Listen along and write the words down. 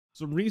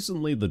So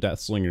recently, the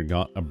Deathslinger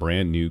got a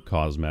brand new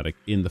cosmetic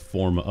in the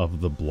form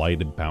of the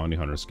blighted bounty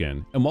hunter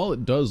skin, and while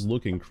it does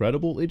look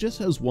incredible, it just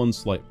has one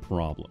slight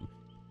problem.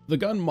 The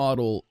gun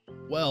model,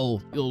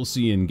 well, you'll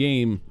see in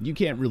game, you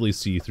can't really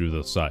see through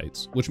the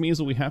sights, which means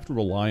that we have to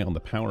rely on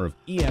the power of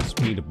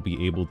ESP to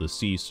be able to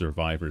see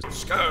survivors.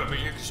 Scare me,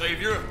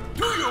 Xavier!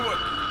 Do you what?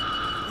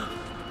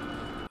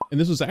 And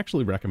this was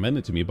actually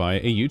recommended to me by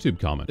a YouTube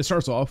comment. It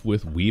starts off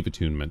with Weave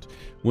Attunement.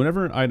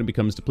 Whenever an item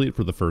becomes depleted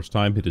for the first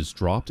time, it is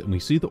dropped, and we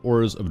see the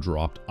auras of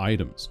dropped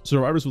items.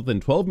 Survivors within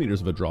 12 meters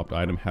of a dropped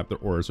item have their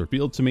auras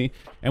revealed to me,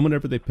 and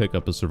whenever they pick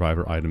up a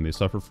survivor item, they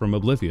suffer from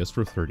Oblivious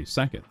for 30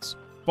 seconds.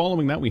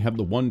 Following that, we have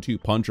the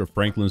 1-2 punch of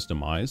Franklin's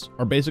Demise.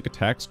 Our basic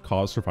attacks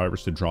cause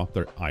survivors to drop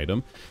their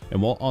item, and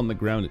while on the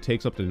ground, it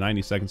takes up to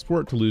 90 seconds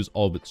for it to lose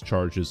all of its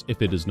charges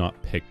if it is not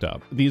picked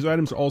up. These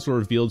items are also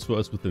revealed to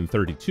us within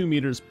 32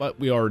 meters, but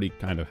we already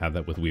kind of have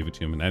that with Weave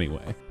Attunement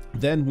anyway.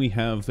 Then we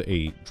have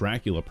a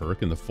Dracula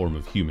perk in the form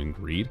of Human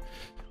Greed.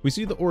 We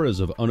see the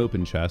auras of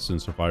unopened chests,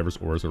 and survivors'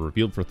 auras are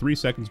revealed for 3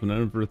 seconds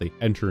whenever they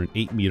enter an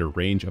 8-meter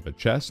range of a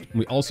chest.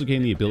 We also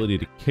gain the ability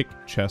to kick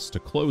chests to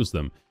close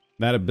them.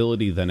 That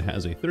ability then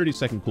has a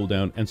 30-second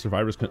cooldown, and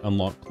survivors can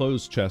unlock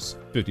closed chests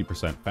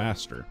 50%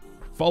 faster.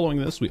 Following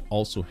this, we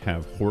also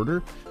have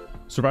Hoarder.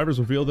 Survivors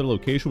reveal their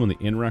location when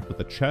they interact with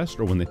a chest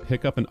or when they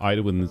pick up an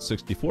item within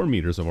 64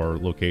 meters of our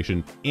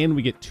location, and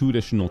we get 2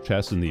 additional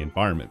chests in the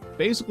environment.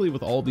 Basically,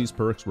 with all these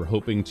perks, we're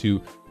hoping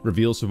to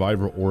reveal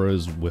survivor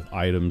auras with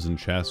items and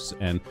chests,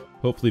 and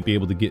hopefully be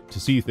able to get to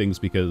see things,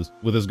 because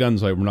with this gun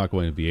sight, we're not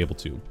going to be able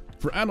to.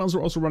 For add-ons,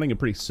 we're also running a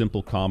pretty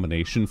simple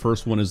combination.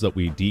 First one is that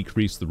we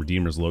decrease the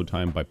Redeemer's load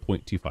time by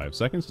 0.25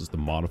 seconds. It's the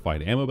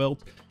modified ammo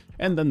belt.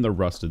 And then the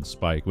Rusted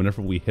Spike.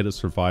 Whenever we hit a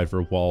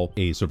survivor while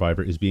a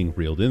survivor is being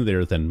reeled in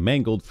there, then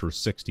mangled for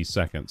 60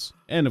 seconds.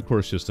 And of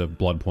course, just a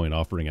blood point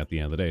offering at the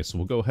end of the day. So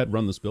we'll go ahead and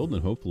run this build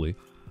and hopefully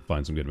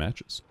find some good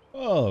matches.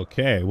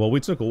 Okay, well, we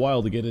took a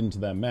while to get into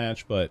that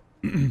match, but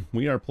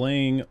we are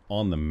playing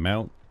on the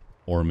Mount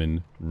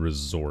Ormond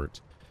Resort.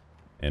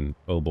 And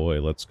oh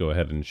boy, let's go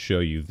ahead and show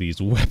you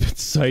these weapon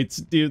sights.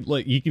 Dude,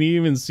 like, you can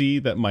even see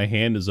that my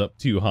hand is up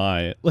too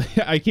high. Like,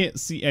 I can't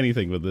see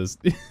anything with this.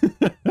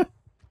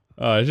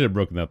 I should have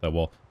broken out that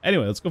wall.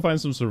 Anyway, let's go find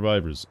some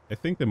survivors. I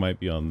think they might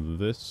be on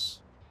this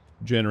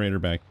generator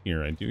back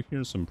here. I do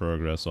hear some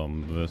progress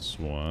on this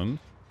one.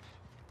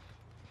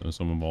 So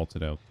someone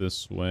vaulted out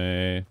this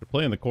way. They're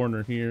playing the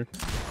corner here.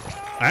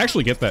 I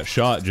actually get that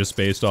shot just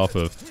based off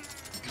of,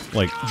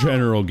 like,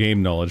 general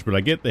game knowledge, but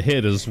I get the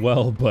hit as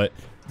well, but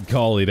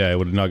golly day, I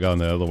would have not gotten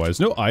that otherwise.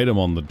 No item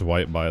on the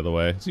Dwight, by the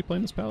way. Is he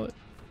playing this pallet?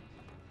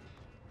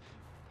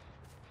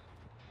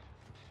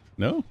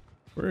 No?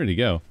 Where did he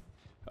go?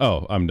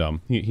 Oh, I'm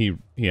dumb. He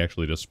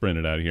actually just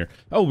sprinted out of here.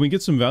 Oh, we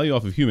get some value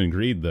off of Human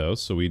Greed, though,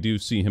 so we do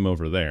see him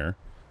over there.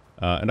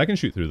 And I can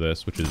shoot through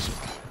this, which is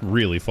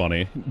really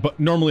funny. But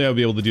normally I would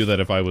be able to do that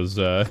if I was,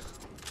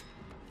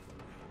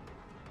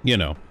 you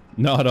know,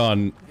 not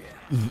on...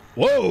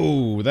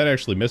 Whoa! That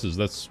actually misses.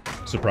 That's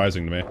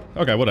surprising to me.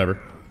 Okay,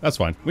 whatever. That's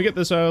fine. We get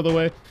this out of the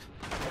way.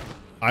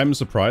 I'm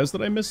surprised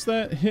that I missed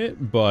that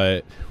hit,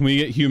 but when we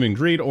get Human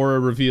Greed aura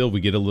reveal,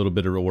 we get a little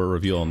bit of aura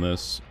reveal on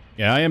this.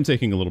 Yeah, I am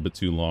taking a little bit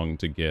too long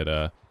to get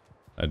a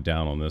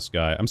down on this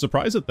guy. I'm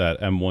surprised that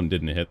that M1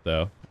 didn't hit,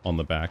 though, on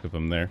the back of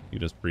him there. He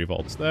just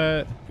pre-vaults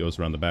that, goes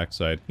around the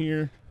backside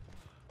here.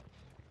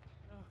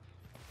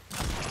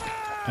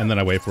 And then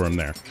I wait for him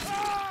there.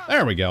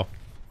 There we go.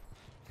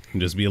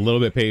 And just be a little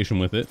bit patient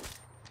with it.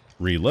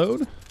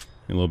 Reload.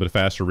 A little bit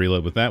faster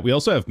reload with that. We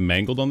also have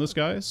Mangled on this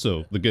guy,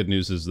 so the good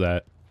news is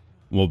that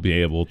we'll be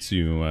able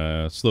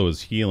to slow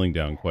his healing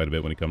down quite a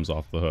bit when he comes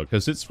off the hook,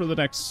 because it's for the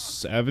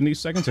next 70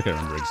 seconds. I can't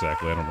remember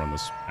exactly. I don't run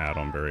this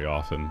add-on very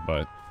often,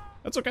 but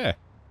that's okay.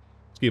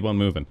 Let's keep on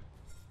moving.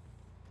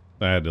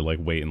 I had to, like,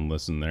 wait and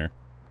listen there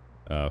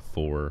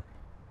for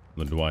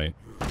the Dwight.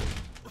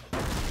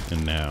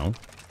 And now,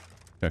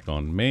 check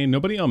on main.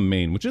 Nobody on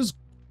main, which is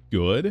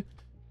good.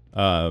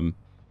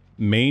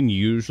 Main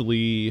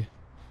usually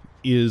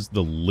is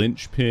the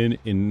linchpin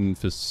in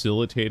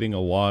facilitating a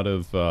lot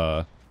of,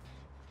 how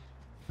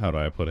do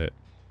I put it?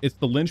 It's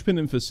the linchpin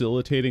in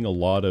facilitating a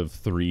lot of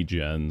 3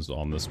 gens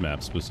on this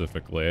map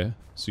specifically,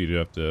 so you do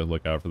have to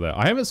look out for that.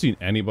 I haven't seen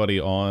anybody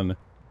on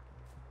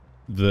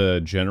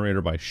the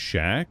generator by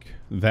Shack.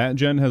 That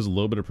gen has a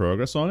little bit of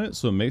progress on it,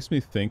 so it makes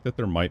me think that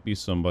there might be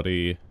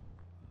somebody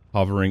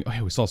hovering. Oh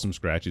yeah, we saw some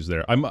scratches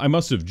there. I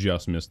must have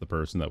just missed the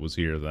person that was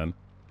here then.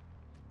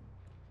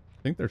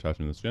 I think they're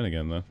touching this gen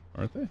again though,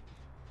 aren't they?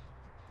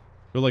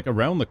 They're like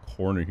around the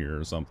corner here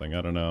or something.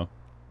 I don't know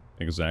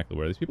exactly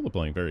where. These people are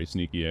playing very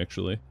sneaky,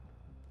 actually.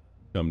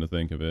 Come to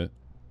think of it.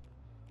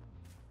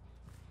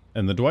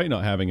 And the Dwight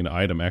not having an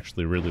item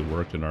actually really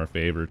worked in our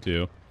favor,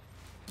 too.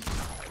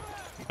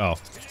 Oh,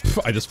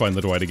 I just find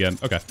the Dwight again.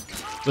 Okay.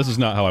 This is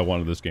not how I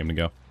wanted this game to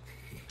go.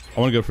 I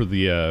want to go for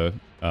the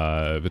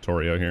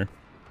Vittorio here.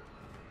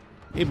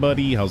 Hey,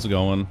 buddy. How's it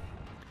going?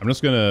 I'm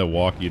just going to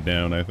walk you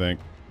down, I think.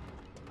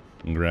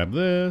 And grab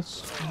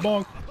this.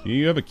 Bonk.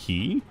 You have a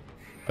key?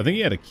 I think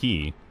he had a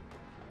key.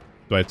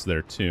 Dwight's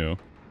there, too.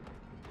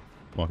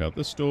 Walk out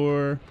this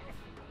door.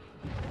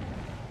 Do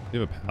you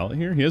have a pallet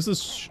here? He has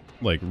this,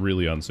 like,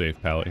 really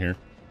unsafe pallet here.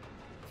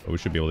 But we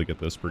should be able to get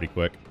this pretty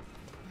quick.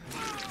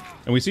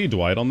 And we see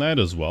Dwight on that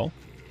as well,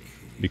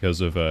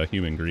 because of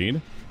human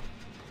greed.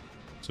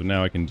 So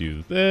now I can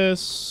do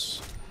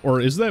this. Or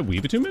is that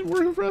Weave Attunement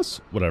working for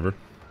us? Whatever.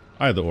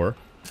 Either or.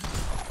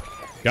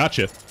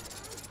 Gotcha.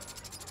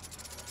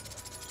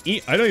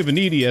 I don't even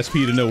need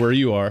ESP to know where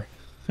you are.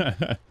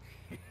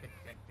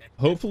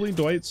 Hopefully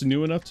Dwight's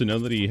new enough to know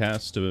that he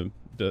has to,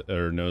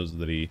 or knows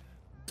that he...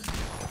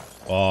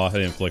 Oh, I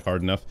didn't flick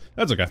hard enough.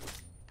 That's okay.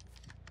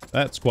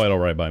 That's quite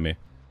alright by me.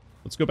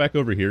 Let's go back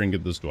over here and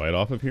get this Dwight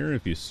off of here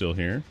if he's still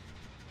here.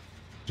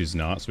 He's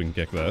not, so we can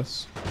kick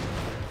this.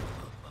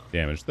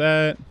 Damage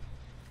that.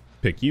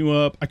 Pick you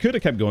up. I could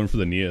have kept going for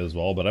the Nia as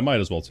well, but I might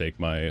as well take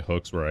my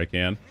hooks where I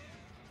can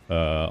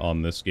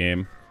on this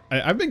game.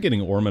 I've been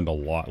getting Ormond a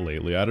lot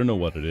lately. I don't know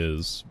what it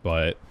is,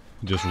 but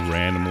just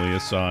randomly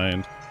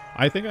assigned.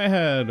 I think I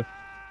had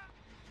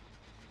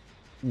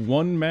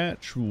one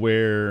match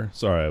where...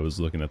 Sorry, I was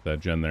looking at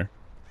that gen there.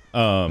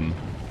 Oh,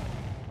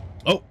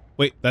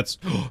 wait, that's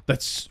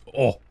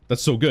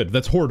so good.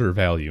 That's Hoarder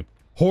value.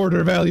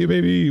 Hoarder value,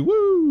 baby!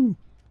 Woo!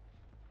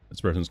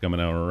 This person's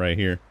coming out right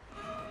here.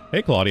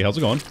 Hey, Claudia, how's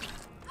it going?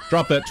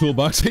 Drop that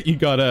toolbox that you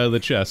got out of the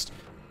chest.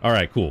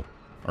 Alright, cool.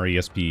 Our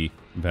ESP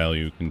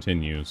value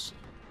continues.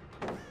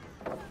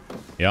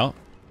 Yeah.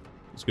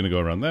 Just gonna go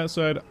around that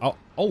side. I'll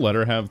let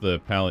her have the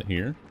pallet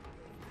here.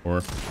 Or,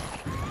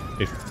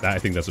 if I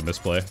think that's a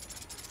misplay.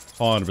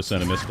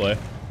 100% a misplay.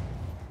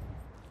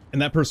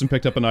 And that person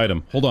picked up an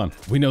item. Hold on.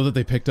 We know that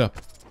they picked up.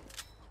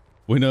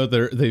 We know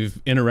they've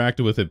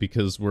interacted with it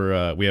because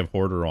we have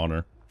Hoarder on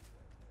her.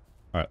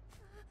 Alright.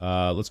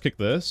 Let's kick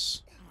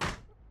this.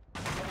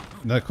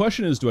 Now the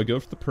question is, do I go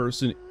for the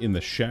person in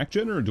the shack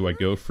gen, or do I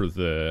go for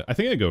the... I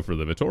think I go for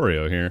the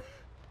Vittorio here.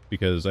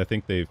 Because I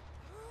think they've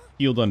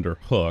healed under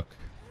hook.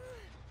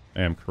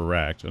 I am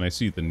correct. And I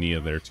see the Nia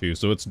there too.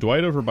 So it's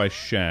Dwight over by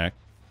shack.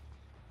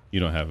 You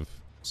don't have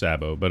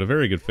Sabo, but a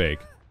very good fake.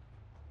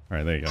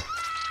 Alright, there you go.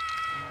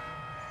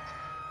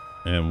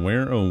 And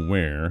where, oh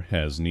where,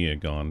 has Nia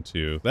gone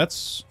to?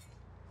 That's...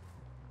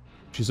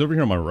 She's over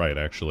here on my right,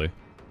 actually.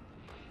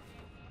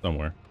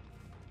 Somewhere.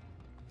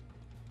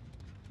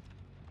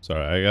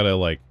 Sorry, I gotta,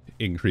 like,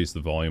 increase the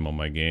volume on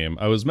my game.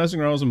 I was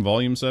messing around with some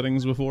volume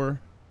settings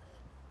before.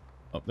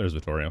 Oh, there's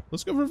Vittorio.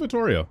 Let's go for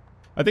Vittorio.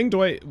 I think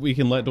Dwight, we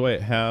can let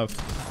Dwight have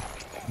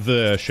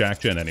the shack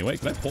gen anyway.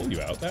 Can I pull you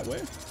out that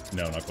way?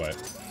 No, not quite.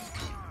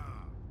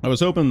 I was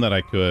hoping that I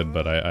could,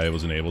 but I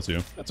wasn't able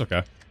to. That's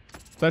okay.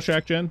 Is that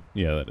shack gen?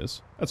 Yeah, that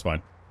is. That's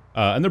fine.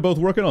 And they're both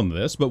working on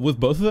this, but with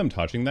both of them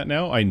touching that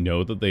now, I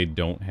know that they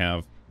don't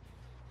have...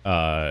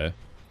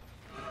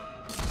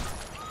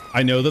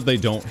 I know that they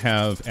don't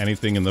have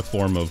anything in the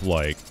form of,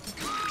 like...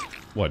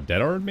 What,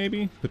 Dead Ard,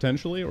 maybe?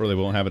 Potentially? Or they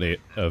won't have it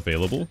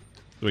available.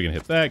 So we can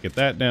hit that, get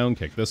that down,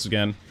 kick this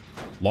again.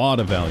 Lot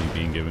of value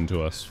being given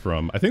to us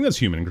from... I think that's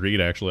human greed,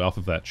 actually, off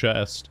of that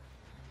chest.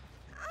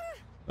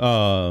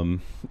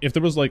 If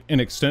there was, like,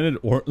 an extended...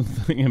 or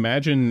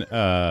imagine,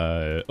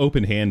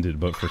 open-handed,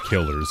 but for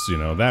killers, you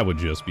know? That would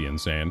just be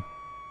insane.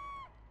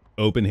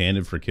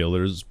 Open-handed for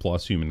killers,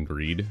 plus human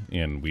greed,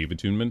 and Weave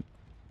Attunement.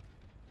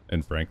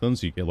 And Franklin,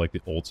 so you get, like,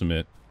 the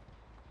ultimate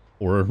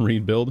Aura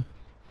Read build.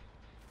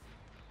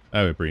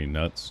 That would be pretty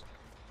nuts.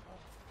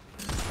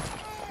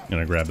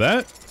 Gonna grab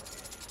that.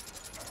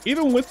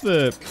 Even with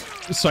the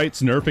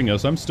sights nerfing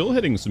us, I'm still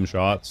hitting some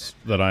shots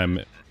that I'm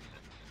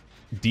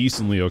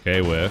decently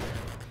okay with.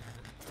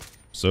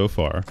 So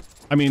far.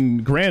 I mean,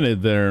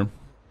 granted,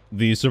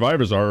 the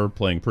survivors are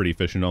playing pretty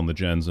efficient on the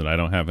gens, and I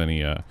don't have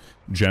any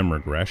gem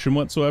regression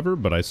whatsoever,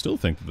 but I still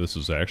think that this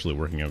is actually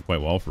working out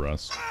quite well for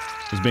us.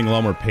 Just being a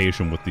lot more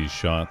patient with these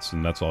shots,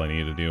 and that's all I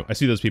need to do. I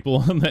see those people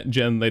on that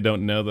gen, they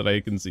don't know that I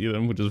can see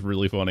them, which is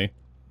really funny.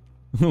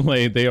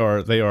 Like, they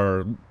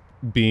are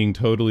being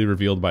totally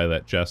revealed by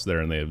that chest there,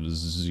 and they have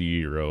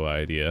zero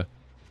idea.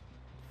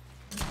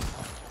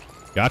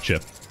 Gotcha.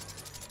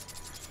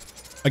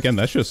 Again,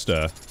 that's just,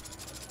 I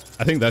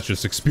think that's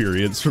just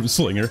experience from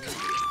Slinger.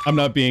 I'm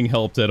not being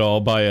helped at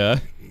all by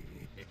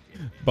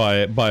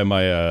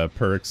my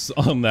perks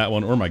on that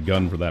one, or my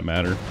gun for that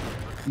matter.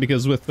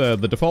 Because with the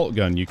default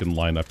gun, you can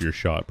line up your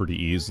shot pretty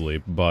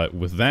easily, but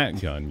with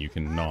that gun, you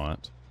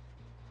cannot.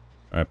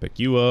 Alright, pick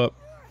you up.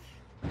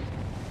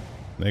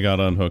 They got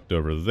unhooked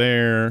over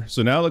there.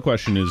 So now the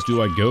question is,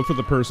 do I go for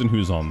the person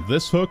who's on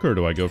this hook, or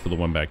do I go for the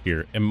one back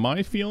here? And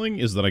my feeling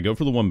is that I go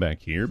for the one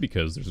back here,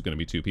 because there's going to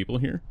be two people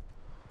here.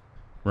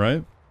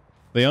 Right?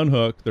 They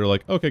unhook, they're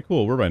like, okay,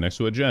 cool, we're right next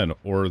to a gen.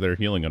 Or they're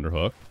healing under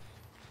hook.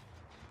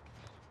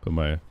 Put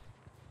my...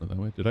 that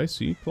way. Did I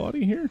see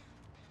Claudia here?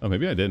 Oh,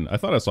 maybe I didn't. I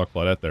thought I saw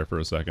Claudette there for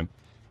a second.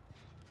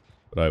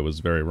 But I was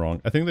very wrong.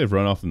 I think they've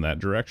run off in that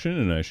direction,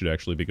 and I should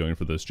actually be going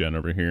for this gen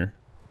over here.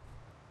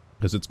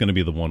 Because it's going to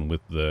be the one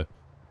with the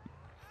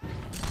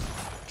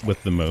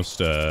most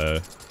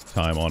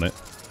time on it.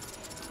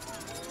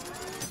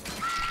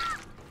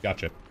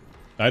 Gotcha.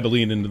 I had to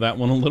lean into that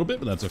one a little bit,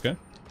 but that's okay.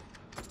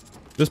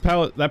 This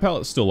pallet, that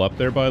pallet's still up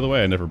there, by the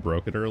way. I never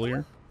broke it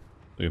earlier.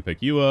 We can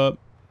pick you up.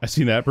 I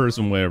see that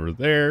person way over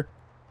there.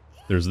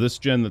 There's this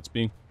gen that's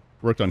being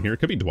worked on here.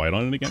 Could be Dwight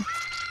on it again.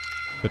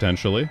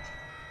 Potentially.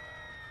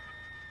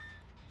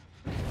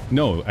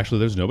 No, actually,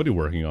 there's nobody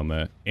working on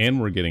that. And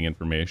we're getting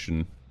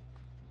information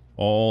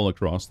all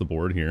across the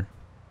board here.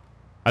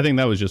 I think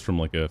that was just from,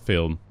 like, a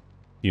failed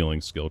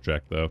healing skill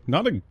check, though.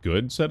 Not a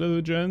good set of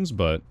the gens,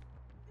 but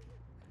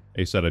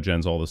a set of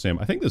gens all the same.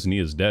 I think this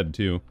Nia's dead,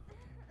 too.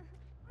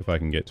 If I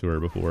can get to her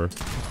before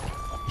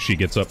she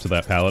gets up to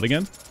that pallet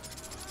again.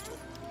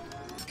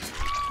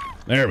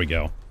 There we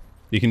go.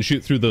 You can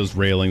shoot through those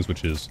railings,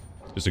 which is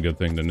just a good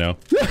thing to know.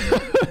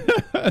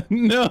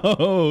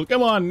 No!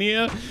 Come on,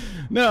 Nia!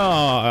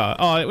 No!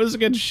 Oh, it was a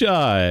good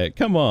shot.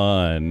 Come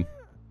on.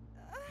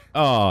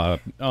 Oh,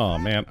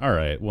 man.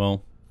 Alright,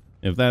 well,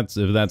 if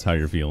that's how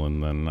you're feeling,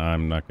 then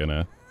I'm not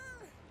gonna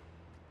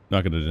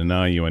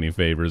deny you any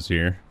favors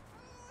here.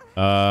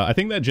 I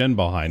think that gen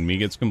behind me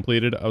gets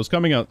completed. I was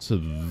coming out to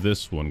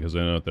this one because I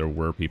know that there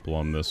were people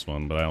on this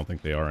one, but I don't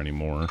think they are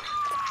anymore.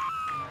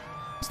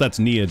 So that's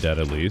Nia dead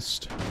at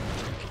least.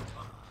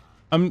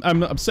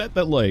 I'm upset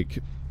that, like,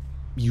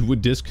 you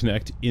would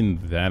disconnect in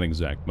that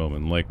exact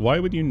moment. Like, why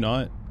would you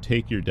not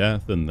take your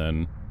death and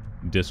then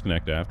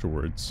disconnect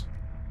afterwards?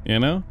 You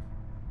know?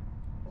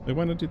 They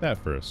want to do that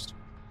first.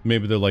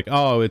 Maybe they're like,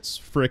 oh, it's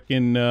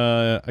frickin',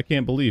 I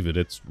can't believe it.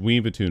 It's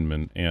Weave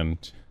Attunement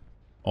and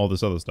all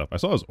this other stuff. I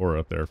saw his aura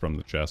up there from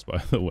the chest, by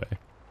the way.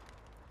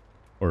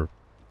 Or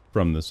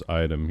from this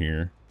item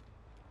here.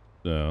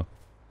 So,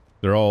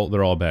 they're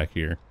all back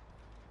here.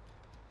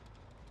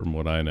 From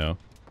what I know.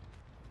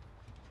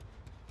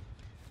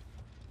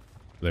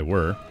 They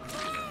were.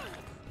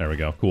 There we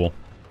go. Cool.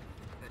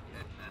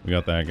 We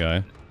got that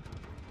guy.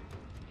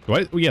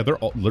 Oh, yeah, they're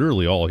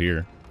literally all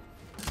here.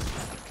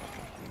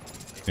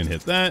 Can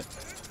hit that.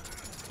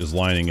 Just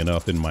lining it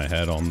up in my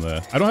head on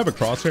the... I don't have a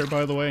crosshair,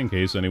 by the way, in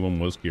case anyone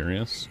was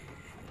curious.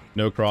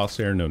 No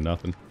crosshair, no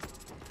nothing.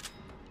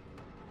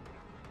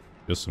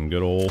 Just some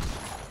good old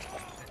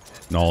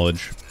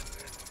knowledge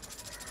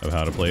of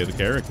how to play the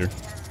character.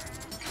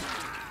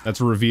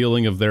 That's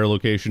revealing of their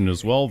location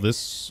as well.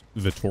 This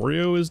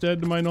Vittorio is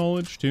dead to my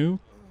knowledge, too.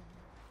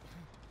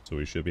 So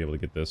we should be able to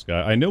get this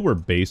guy. I know where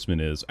Basement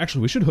is.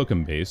 Actually, we should hook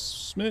him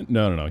Basement.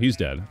 No, he's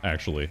dead,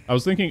 actually. I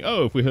was thinking,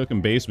 oh, if we hook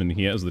him Basement,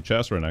 he has the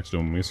chest right next to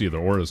him. We see the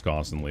auras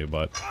constantly,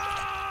 but...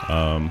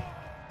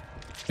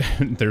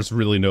 there's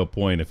really no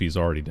point if he's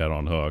already dead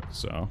on hook,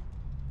 so...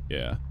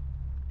 Yeah.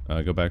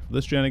 Go back to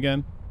this gen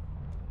again.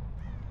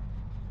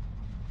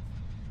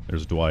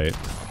 There's Dwight.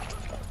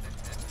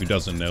 Who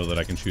doesn't know that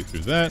I can shoot through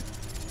that.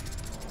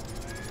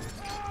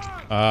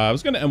 I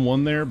was going to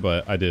M1 there,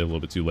 but I did a little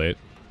bit too late.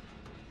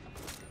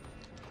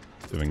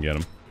 See if I can get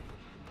him.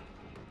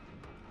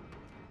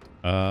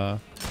 Oh,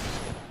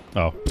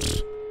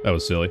 that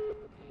was silly.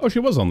 Oh, she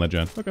was on that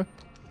gen. Okay.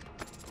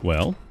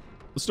 Well,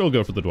 let's still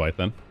go for the Dwight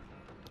then.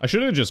 I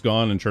should have just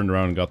gone and turned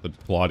around and got the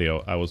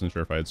Claudio. I wasn't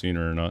sure if I had seen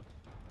her or not.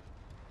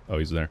 Oh,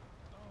 he's there.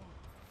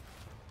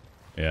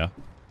 Yeah.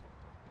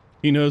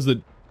 He knows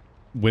that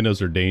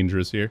windows are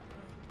dangerous here.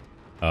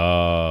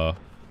 Nope.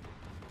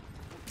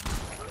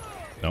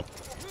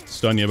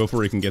 Stun you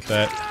before he can get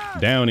that.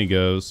 Down he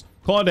goes.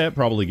 Claudette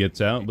probably gets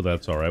out, but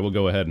that's alright. We'll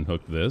go ahead and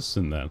hook this,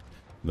 and then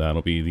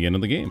that'll be the end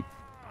of the game.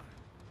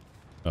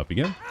 Up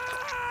again.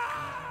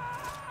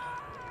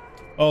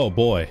 Oh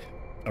boy.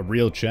 A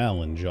real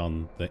challenge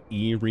on the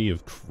Eyrie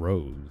of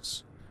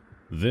Crows.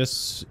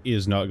 This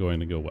is not going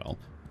to go well.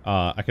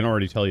 I can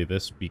already tell you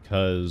this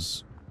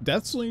because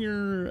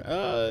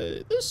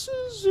Deathslinger, this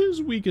is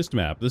his weakest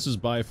map. This is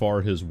by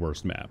far his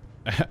worst map.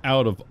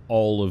 Out of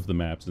all of the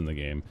maps in the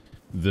game,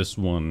 this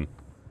one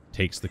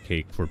takes the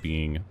cake for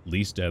being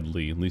least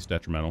deadly, least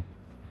detrimental.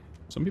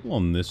 Some people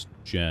on this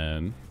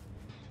gen,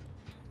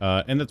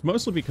 and that's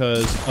mostly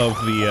because of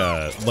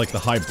the, like the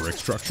high brick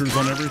structures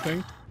on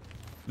everything.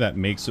 That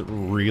makes it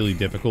really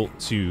difficult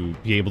to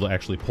be able to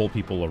actually pull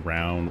people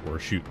around or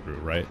shoot through,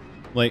 right?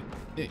 Like,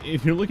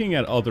 if you're looking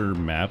at other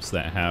maps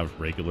that have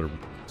regular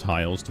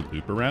tiles to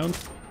loop around,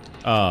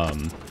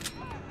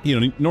 you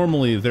know,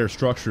 normally their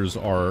structures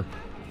are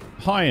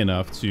high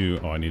enough to...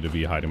 Oh, I need to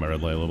be hiding my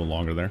red light a little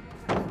longer there.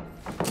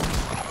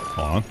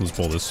 Hold on, let's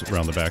pull this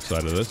around the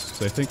backside of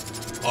this, I think.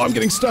 Oh, I'm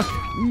getting stuck!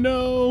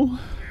 No!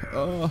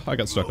 I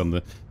got stuck on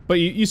the... But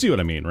you see what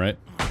I mean, right?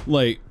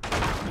 Like,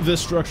 this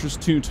structure's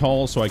too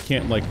tall, so I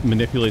can't, like,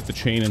 manipulate the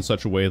chain in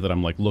such a way that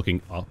I'm, like,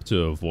 looking up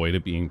to avoid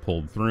it being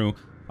pulled through.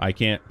 I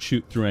can't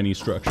shoot through any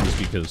structures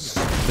because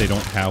they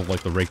don't have,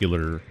 like, the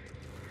regular...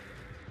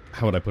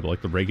 How would I put it?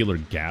 Like, the regular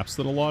gaps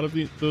that a lot of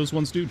those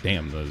ones do?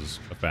 Damn, that is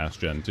a fast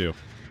gen, too.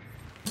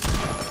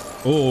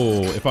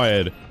 Oh, if I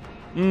had...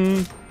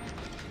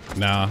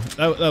 Nah,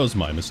 that was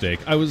my mistake.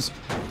 I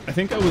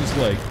think I was,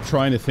 like,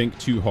 trying to think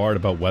too hard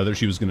about whether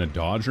she was going to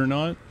dodge or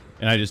not.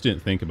 And I just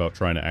didn't think about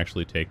trying to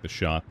actually take the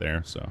shot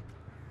there, so...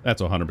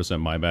 That's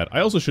 100% my bad. I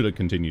also should have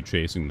continued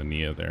chasing the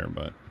Nia there,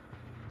 but...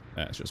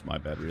 That's just my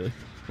bad, really.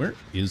 Where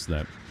is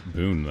that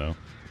boon, though?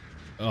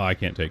 Oh, I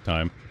can't take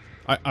time.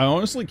 I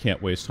honestly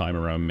can't waste time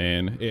around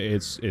main.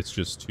 It's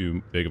just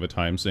too big of a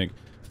time sink.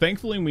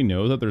 Thankfully, we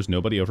know that there's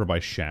nobody over by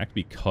Shack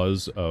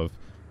because of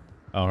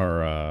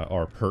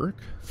our perk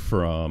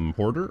from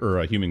Hoarder,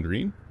 or Human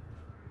Green.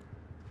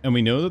 And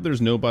we know that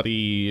there's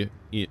nobody...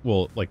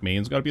 well, like,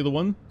 main's gotta be the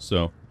one,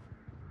 so...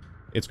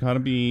 It's gotta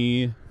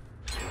be...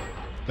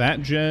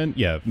 that gen...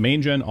 yeah,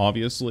 main gen,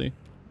 obviously.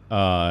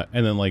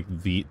 And then, like,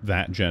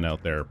 that gen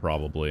out there,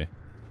 probably.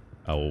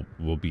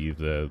 Will be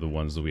the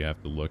ones that we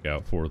have to look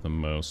out for the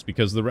most,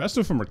 because the rest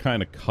of them are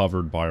kind of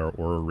covered by our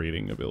aura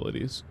rating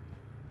abilities.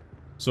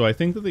 So I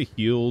think that they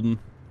healed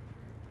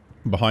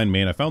behind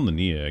main. I found the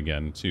Nia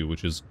again too,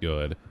 which is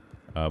good.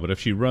 But if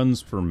she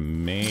runs for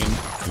main,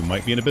 we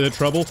might be in a bit of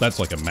trouble. That's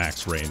like a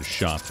max range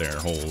shot there.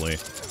 Holy.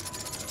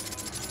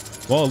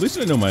 Well, at least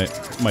I know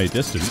my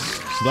distance,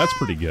 so that's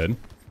pretty good.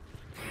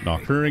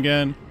 Knock her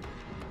again.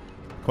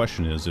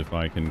 Question is if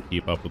I can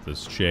keep up with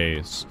this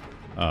chase.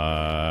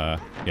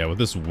 Yeah, with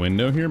this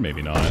window here,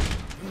 maybe not.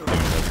 Maybe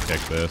let's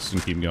kick this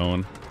and keep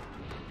going.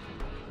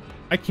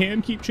 I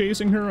can keep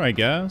chasing her, I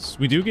guess.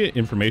 We do get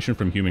information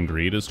from Human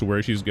Greed as to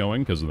where she's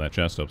going because of that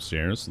chest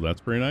upstairs, so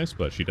that's pretty nice,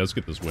 but she does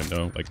get this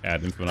window, like,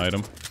 add infinite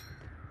item.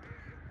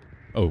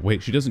 Oh,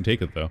 wait, she doesn't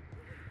take it, though.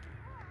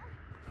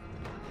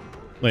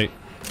 Like,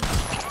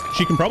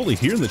 she can probably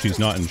hear that she's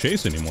not in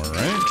chase anymore,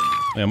 right?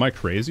 Am I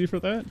crazy for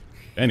that?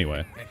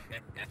 Anyway,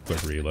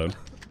 quick reload.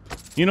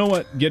 You know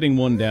what? Getting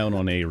one down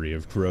on Aerie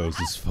of Crows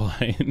is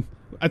fine.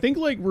 I think,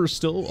 like, we're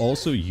still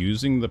also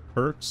using the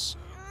perks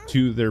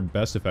to their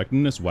best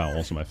effectiveness. Wow,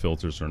 also my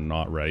filters are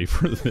not ready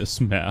for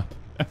this map.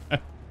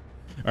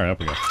 Alright, up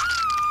we go.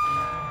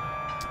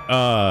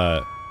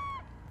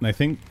 I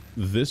think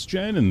this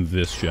gen and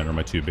this gen are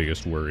my two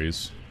biggest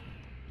worries.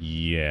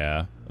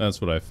 Yeah, that's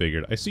what I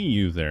figured. I see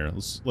you there.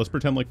 Let's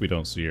pretend like we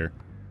don't see her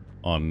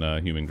on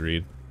Human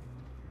Greed.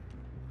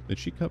 Did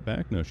she cut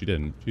back? No, she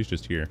didn't. She's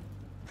just here.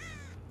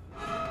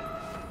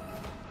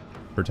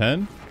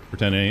 Pretend.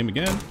 Pretend and aim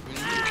again.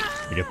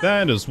 I get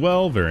that as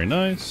well. Very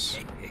nice.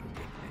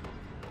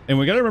 And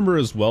we gotta remember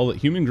as well that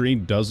Human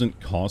Greed doesn't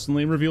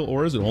constantly reveal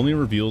auras. It only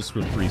reveals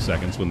for 3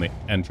 seconds when they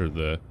enter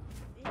the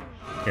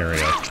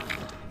area.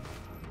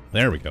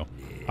 There we go.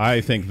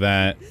 I think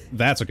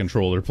that's a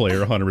controller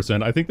player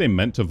 100%. I think they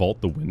meant to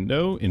vault the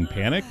window in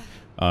panic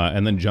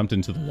and then jumped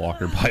into the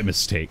locker by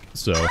mistake.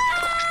 So,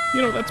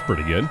 you know, that's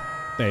pretty good.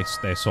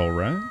 That's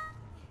alright.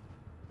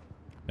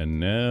 And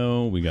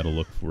now we gotta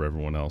look for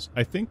everyone else.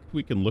 I think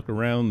we can look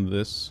around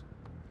this.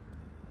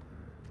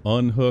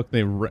 Unhook.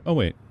 Oh,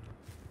 wait.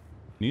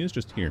 Nia's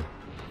just here.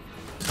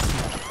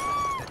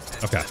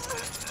 Okay.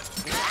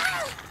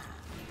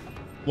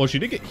 Well, she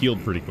did get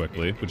healed pretty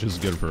quickly, which is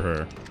good for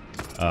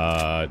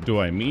her. Do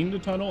I mean to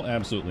tunnel?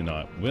 Absolutely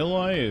not. Will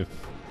I if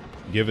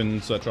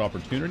given such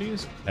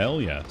opportunities?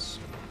 Hell yes.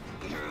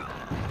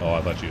 Oh,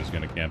 I thought she was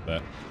going to camp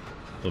that.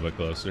 A little bit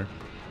closer.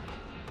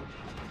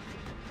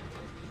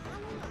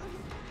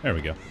 There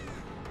we go.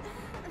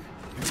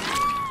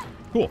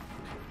 Cool.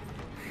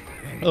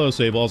 Hello,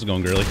 Sable. How's it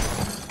going, girly?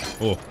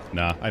 Oh,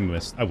 nah, I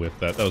missed. I whiffed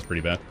that. That was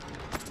pretty bad.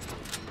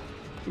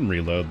 Can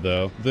reload,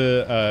 though.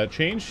 The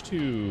change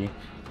to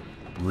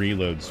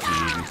reload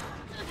speed,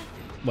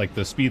 like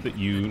the speed that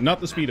you... not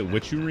the speed at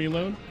which you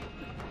reload,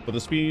 but the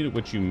speed at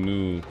which you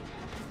move...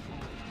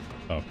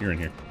 Oh, you're in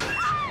here.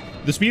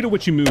 The speed at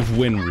which you move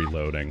when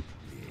reloading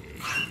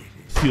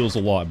feels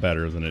a lot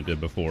better than it did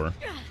before.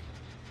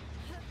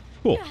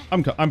 Cool.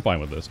 I'm fine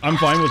with this. I'm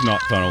fine with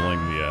not tunneling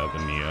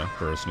the Nia,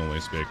 personally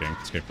speaking.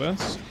 Let's kick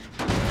this.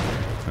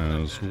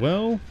 As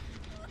well.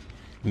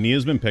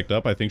 Nia's been picked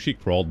up. I think she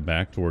crawled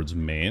back towards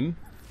main.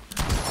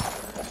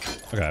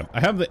 Okay, I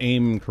have the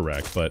aim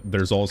correct, but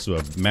there's also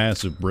a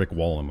massive brick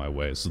wall in my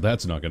way, so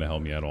that's not going to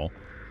help me at all.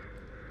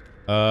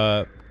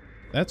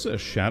 That's a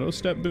Shadow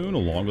Step boon,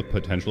 along with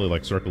potentially,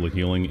 like, Circle of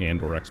Healing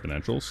and or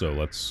Exponential, so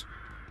let's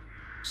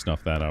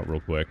snuff that out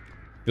real quick.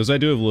 Because I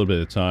do have a little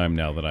bit of time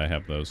now that I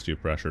have those two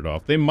pressured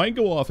off. They might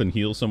go off and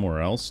heal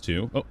somewhere else,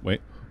 too. Oh,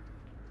 wait.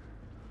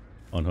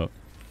 Unhook.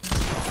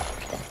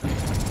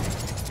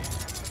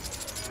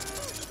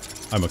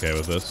 I'm okay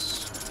with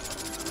this.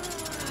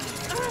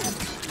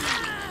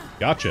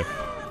 Gotcha.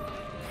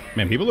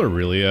 Man, people are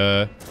really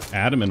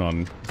adamant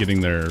on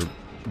getting their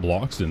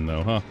blocks in,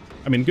 though, huh?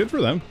 I mean, good for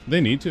them.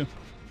 They need to.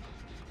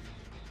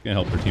 Gonna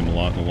help their team a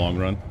lot in the long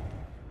run.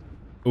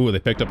 Ooh, they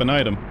picked up an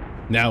item.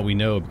 Now we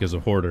know because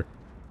of Hoarder.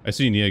 I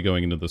see Nia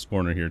going into this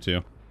corner here,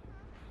 too.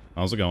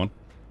 How's it going?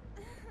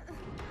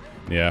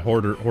 Yeah,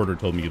 Hoarder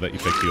told me that you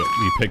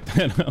picked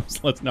that up. So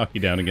let's knock you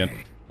down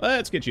again.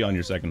 Let's get you on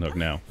your second hook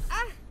now.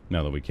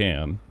 Now that we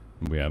can.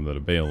 We have that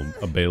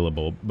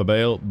available.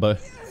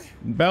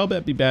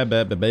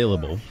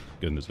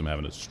 Goodness, I'm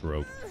having a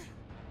stroke.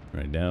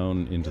 Right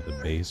down into the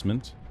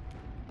basement.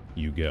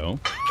 You go.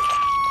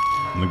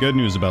 And the good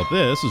news about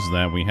this is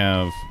that we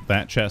have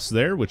that chest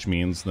there, which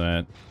means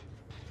that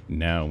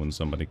now when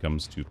somebody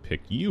comes to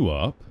pick you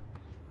up,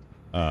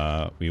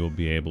 we will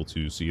be able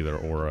to see their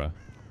aura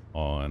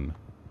on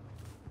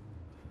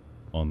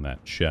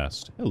that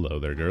chest. Hello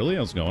there, girly.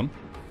 How's it going?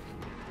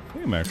 I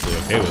think I'm actually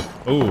okay with...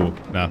 Oh,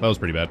 nah, that was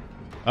pretty bad.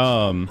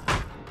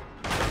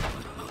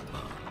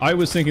 I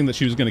was thinking that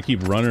she was going to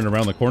keep running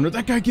around the corner.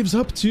 That guy gives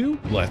up too?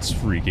 Let's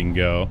freaking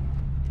go.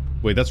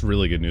 Wait, that's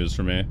really good news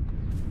for me.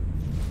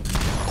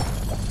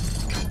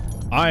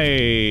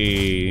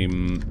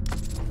 I'm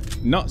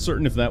not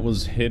certain if that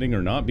was hitting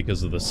or not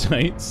because of the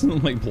sights,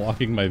 like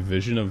blocking my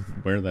vision of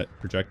where that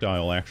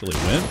projectile actually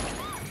went.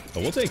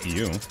 But we'll take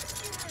you.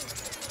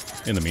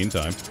 In the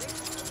meantime,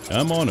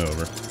 come on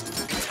over.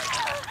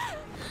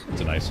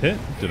 It's a nice hit.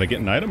 Did I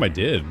get an item? I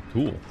did.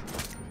 Cool.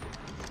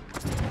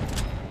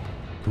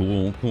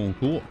 Cool, cool,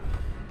 cool.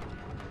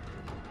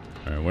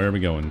 Alright, where are we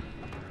going?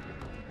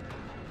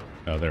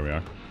 Oh, there we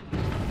are.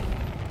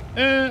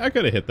 I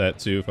could have hit that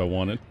too if I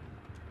wanted.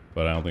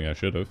 But I don't think I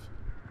should have.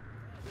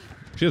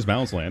 She has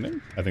balance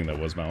landing? I think that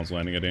was balance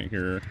landing. I didn't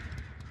hear her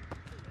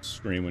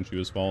scream when she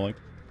was falling.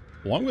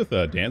 Along with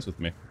Dance With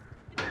Me.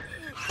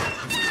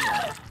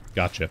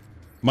 Gotcha.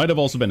 Might have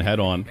also been head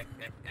on.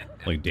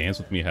 Like Dance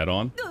With Me head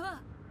on.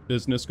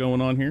 Business going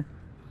on here.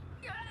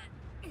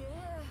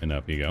 And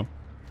up you go.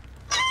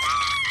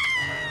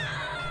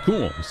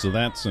 Cool. So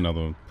that's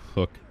another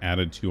hook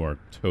added to our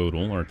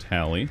total, our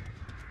tally.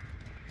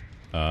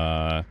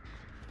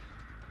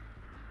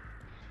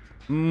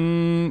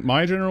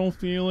 My general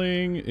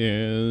feeling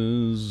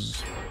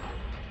is...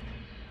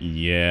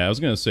 Yeah, I was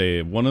going to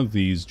say one of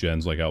these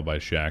gens like out by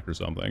Shack or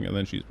something, and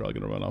then she's probably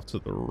going to run off to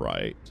the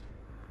right.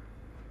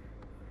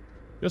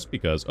 Just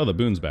because... Oh, the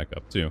boon's back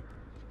up too.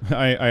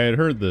 I had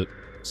heard the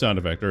sound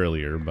effect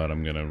earlier, but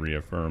I'm going to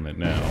reaffirm it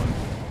now.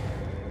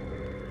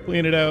 And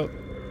clean it out.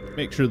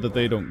 Make sure that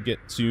they don't get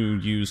to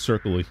use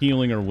Circle of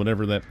Healing or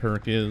whatever that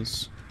perk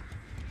is.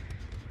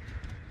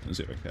 Let's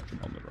see if I can catch them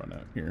on the run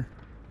out here.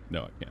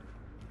 No, I can't.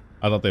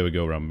 I thought they would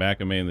go around back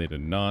of main. They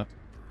did not.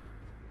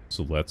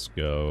 So let's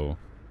go.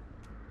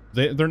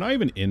 They're not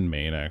even in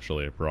main,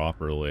 actually,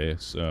 properly.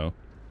 So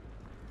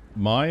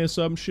my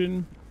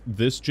assumption,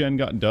 this gen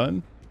got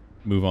done.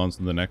 Move on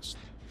to the next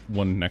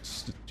one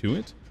next to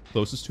it.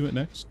 Closest to it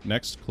next.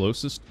 Next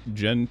closest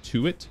gen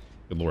to it.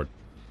 Good lord.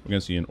 We're going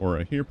to see an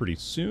aura here pretty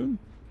soon.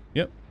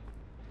 Yep.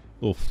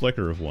 A little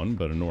flicker of one,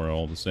 but an aura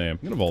all the same. I'm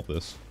going to vault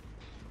this.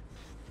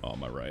 Oh,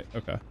 am I right?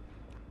 Okay.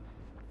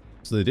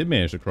 So they did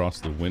manage to cross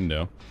the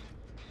window.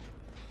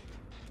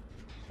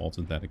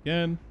 Vaulted that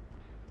again.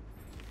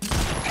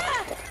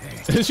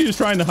 She was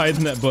trying to hide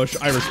in that bush.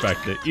 I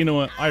respect it. You know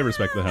what? I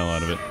respect the hell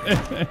out of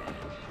it.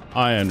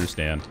 I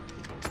understand.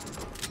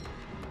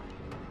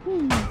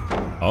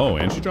 Oh,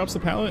 and she drops the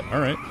pallet?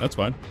 Alright, that's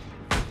fine.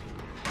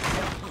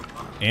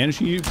 And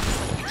she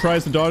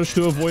tries to dodge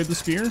to avoid the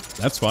spear?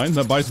 That's fine.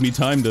 That buys me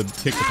time to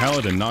kick the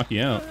pallet and knock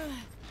you out.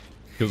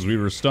 Because we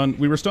were stunned.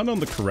 We were stunned on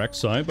the correct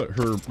side, but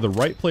the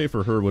right play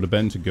for her would have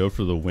been to go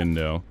for the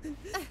window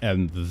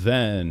and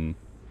then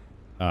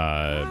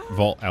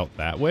vault out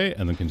that way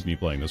and then continue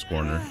playing this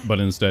corner. But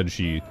instead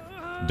she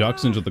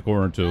ducks into the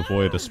corner to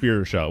avoid a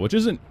spear shot, which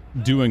isn't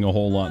doing a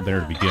whole lot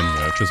there to begin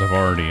with, because I've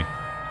already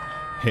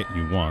hit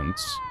you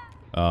once.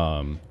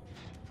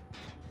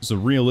 So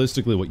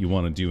realistically what you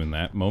want to do in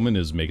that moment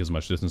is make as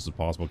much distance as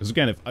possible. Because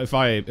again, if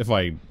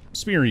I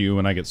spear you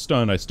and I get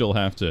stunned, I still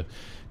have to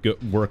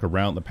work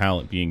around the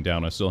pallet being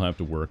down. I still have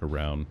to work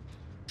around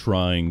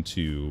trying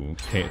to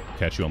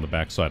catch you on the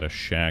backside of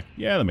Shack.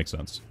 Yeah, that makes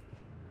sense.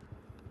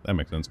 That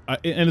makes sense.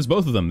 And it's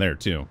both of them there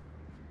too.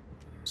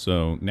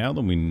 So now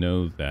that we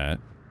know that,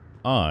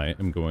 I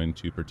am going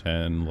to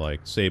pretend like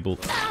Sable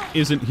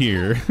isn't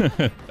here.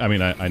 I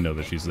mean, I know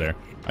that she's there.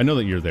 I know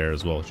that you're there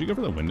as well. Should you go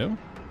for the window?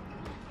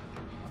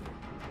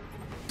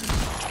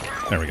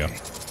 There we go.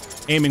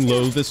 Aiming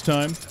low this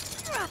time.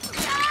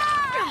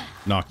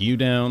 Knock you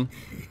down.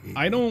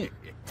 I don't...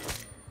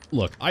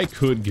 Look, I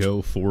could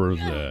go for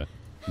the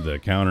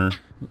counter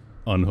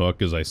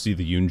unhook as I see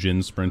the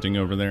Yunjin sprinting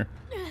over there.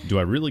 Do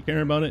I really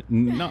care about it?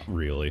 Not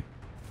really.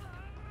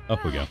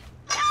 Up we go.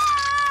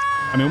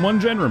 I mean, one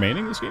gen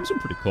remaining. This game's been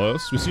pretty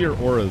close. We see our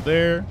aura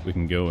there. We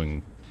can go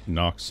and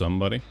knock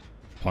somebody.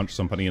 Punch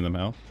somebody in the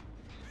mouth.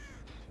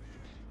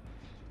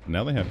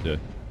 Now they have to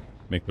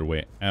make their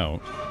way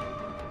out.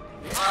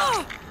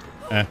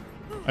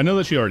 I know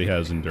that she already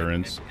has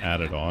endurance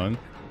added on.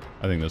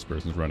 I think this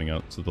person's running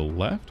out to the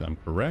left. I'm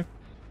correct.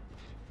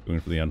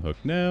 Going for the unhook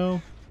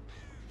now.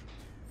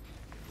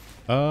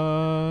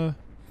 I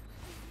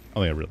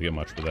don't think I really get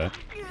much for that.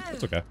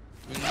 That's okay.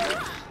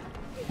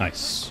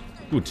 Nice.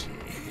 Good.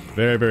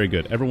 Very, very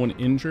good. Everyone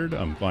injured?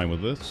 I'm fine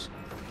with this.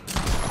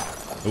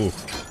 Ooh,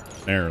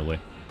 narrowly.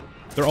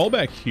 They're all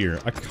back here.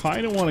 I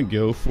kind of want to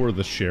go for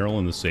the Cheryl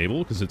and the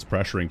Sable because it's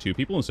pressuring two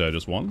people instead of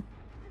just one.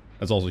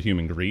 That's also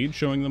Human Greed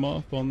showing them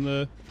off on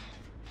the...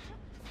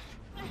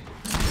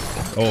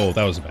 Oh,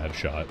 that was a bad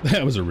shot.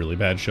 That was a really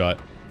bad shot.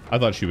 I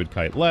thought she would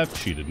kite left.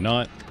 She did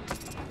not.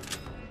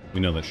 We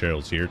know that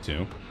Cheryl's here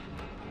too.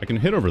 I can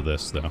hit over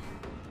this though.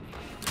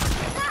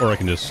 Or I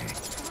can just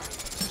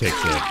take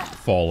the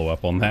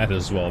follow-up on that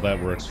as well.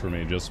 That works for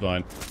me just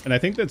fine. And I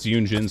think that's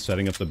Yunjin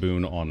setting up the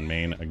boon on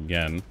main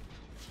again.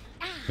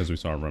 Because we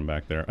saw him run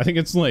back there. I think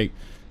it's like,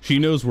 she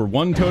knows where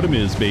one totem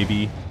is,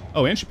 baby.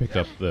 Oh, and she picked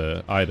up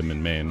the item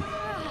in main.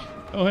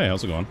 Oh, hey,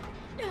 how's it going?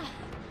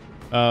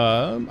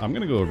 I'm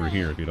gonna go over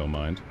here if you don't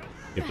mind.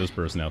 Get this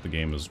person out the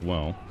game as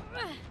well.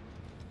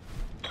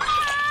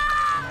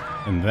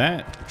 And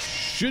that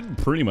should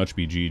pretty much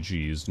be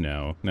GG's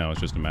now. Now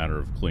it's just a matter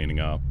of cleaning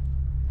up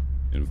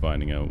and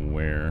finding out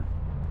where.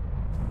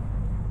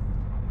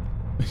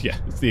 Yeah,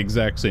 it's the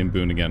exact same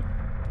boon again.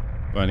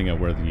 Finding out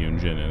where the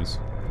Yunjin is.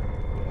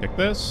 Pick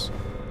this.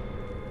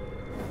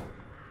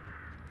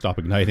 Stop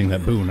igniting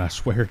that boon, I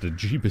swear to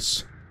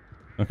Jeebus.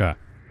 Okay.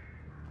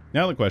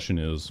 Now the question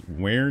is,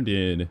 where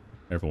did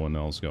everyone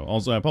else go?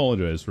 Also, I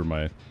apologize for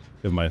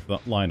if my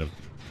line of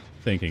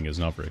thinking is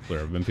not very clear.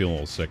 I've been feeling a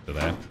little sick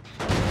today.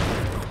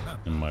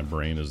 And my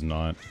brain is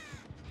not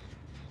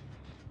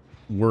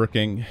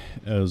working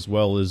as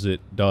well as it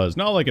does.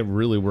 Not like it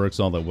really works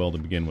all that well to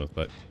begin with,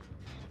 but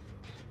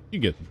you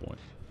get the point.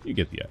 You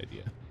get the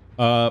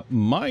idea.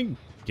 My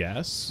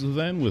guess,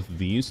 then, with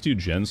these two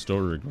gens still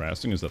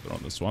regressing is that they're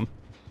on this one.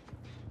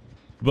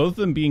 Both of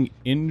them being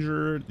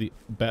injured, the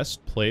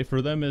best play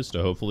for them is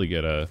to hopefully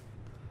get an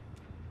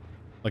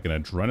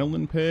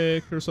adrenaline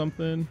pick or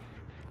something.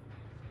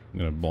 I'm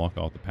gonna block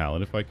off the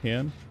pallet if I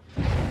can.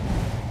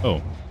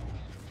 Oh.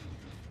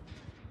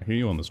 I hear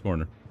you on this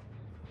corner.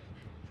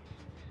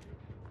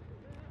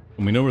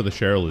 And we know where the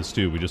Cheryl is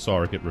too. We just saw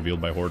her get revealed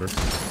by Hoarder.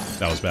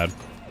 That was bad.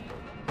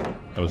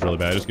 That was really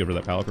bad. Just give her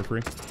that pallet for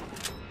free.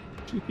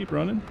 She keep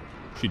running?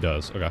 She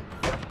does. Okay.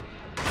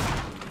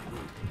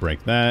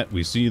 Break that.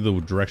 We see the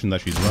direction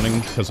that she's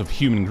running because of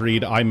human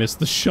greed. I missed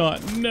the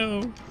shot. No.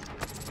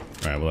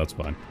 Alright, well that's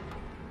fine.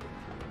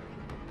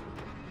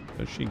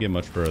 Does she get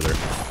much further?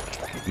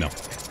 No.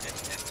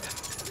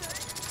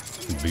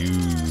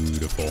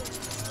 Beautiful.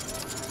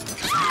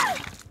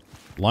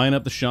 Line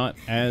up the shot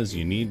as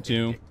you need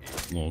to.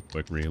 A little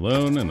quick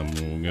reload, and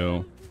then we'll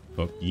go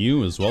hook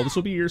you as well. This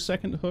will be your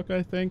second hook,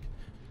 I think.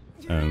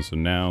 And so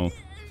now,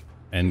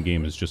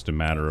 endgame is just a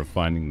matter of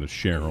finding the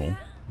Cheryl,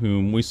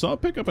 whom we saw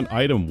pick up an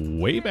item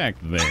way back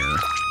there.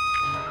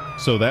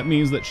 So that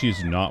means that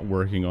she's not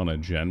working on a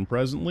gen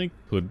presently.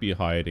 Could be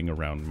hiding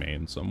around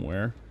main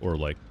somewhere, or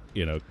like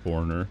in a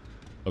corner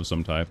of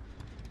some type.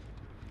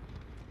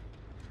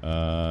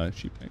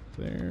 She picked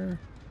there.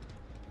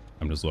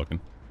 I'm just looking.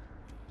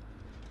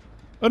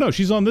 Oh no,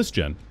 she's on this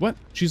gen. What?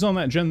 She's on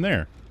that gen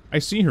there. I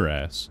see her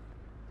ass.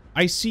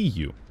 I see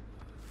you.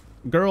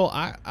 Girl,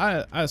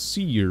 I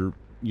see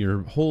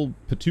your whole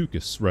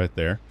patukas right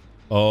there.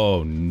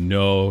 Oh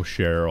no,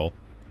 Cheryl.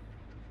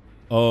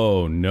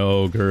 Oh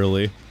no,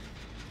 girly.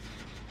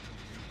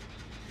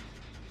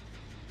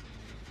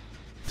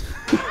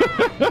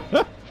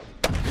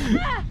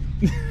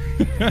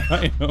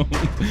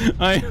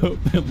 I hope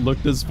it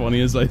looked as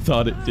funny as I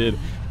thought it did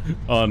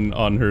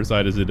on her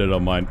side as it did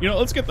on mine. You know,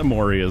 let's get the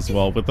Mori as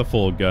well with the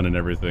full gun and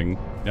everything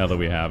now that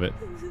we have it.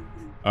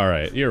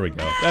 Alright, here we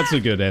go. That's a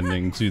good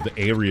ending to the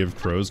Aerie of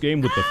Crows game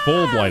with the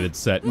full blighted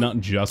set, not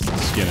just the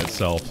skin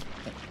itself.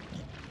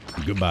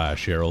 Goodbye,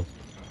 Cheryl.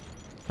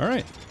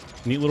 Alright,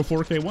 neat little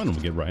 4K1, and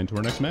we'll get right into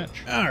our next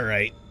match.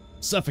 Alright,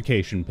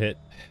 Suffocation Pit.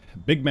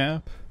 Big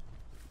map,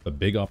 but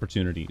big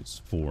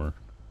opportunities for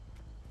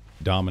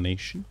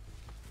domination,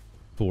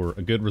 for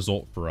a good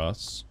result for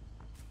us.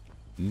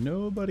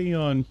 Nobody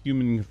on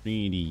human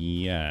greedy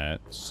yet,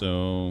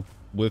 so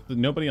with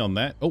nobody on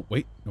that. Oh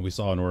wait, we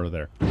saw an order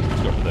there.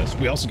 Let's go for this.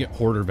 We also get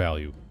Hoarder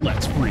value.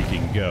 Let's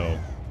freaking go.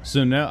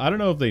 So now I don't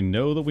know if they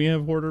know that we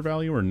have Hoarder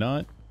value or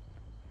not,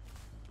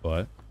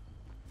 but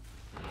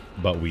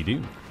we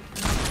do.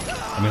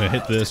 I'm gonna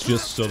hit this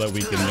just so that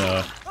we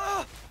can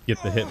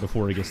get the hit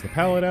before he gets the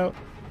pallet out.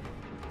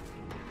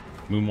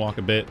 Moonwalk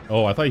a bit.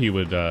 Oh, I thought he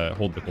would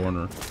hold the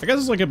corner. I guess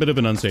it's like a bit of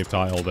an unsafe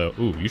tile, though.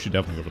 Ooh, you should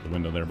definitely go to the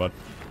window there, bud.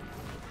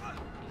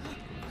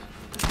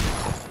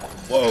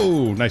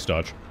 Whoa, nice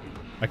dodge.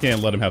 I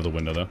can't let him have the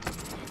window, though.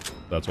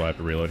 That's why I have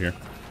to reload here.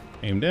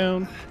 Aim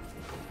down.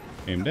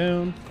 Aim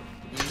down.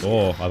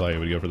 Oh, I thought he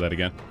would go for that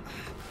again.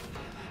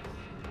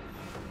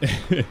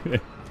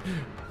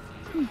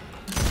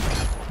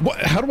 What?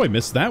 How do I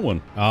miss that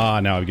one?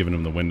 Ah, now I've given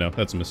him the window.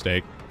 That's a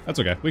mistake. That's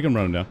okay. We can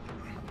run him down.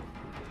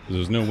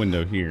 There's no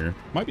window here.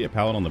 Might be a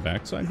pallet on the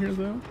backside here,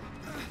 though.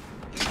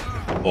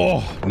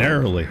 Oh,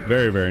 narrowly.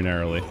 Very, very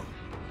narrowly.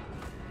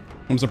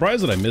 I'm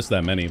surprised that I missed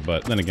that many,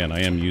 but then again,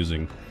 I am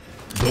using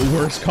the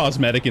worst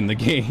cosmetic in the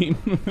game.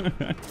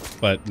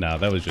 But nah,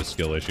 that was just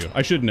skill issue.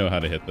 I should know how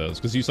to hit those,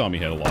 because you saw me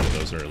hit a lot of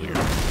those earlier.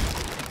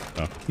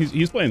 Oh,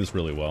 he's playing this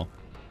really well.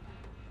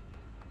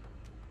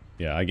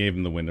 Yeah, I gave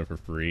him the window for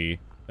free,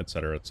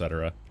 etc.,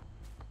 etc.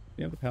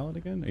 You have the pallet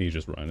again? He's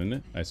just running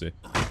it. I see.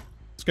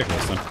 Let's kick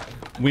this then.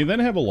 We then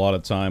have a lot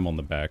of time on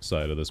the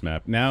backside of this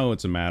map. Now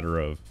it's a matter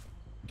of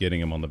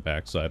getting him on the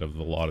backside of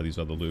a lot of these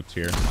other loops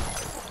here.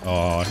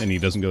 Oh, and he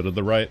doesn't go to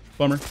the right.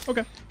 Bummer.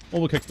 Okay.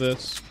 Well, we'll kick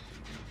this.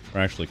 Or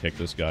actually kick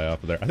this guy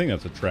off of there. I think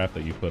that's a trap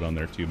that you put on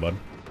there too, bud.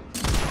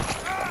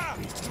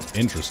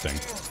 Interesting.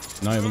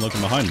 Not even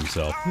looking behind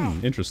himself.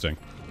 Interesting.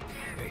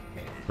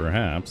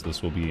 Perhaps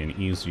this will be an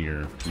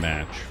easier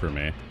match for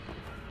me.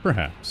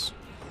 Perhaps.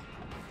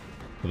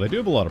 But they do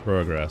have a lot of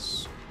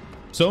progress.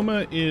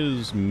 Soma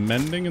is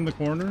mending in the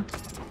corner.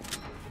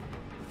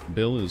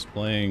 Bill is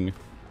playing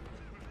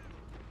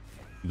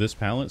this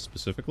palette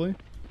specifically.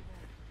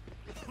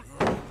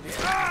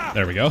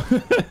 There we go.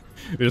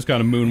 We just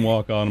kind of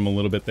moonwalk on him a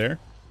little bit there.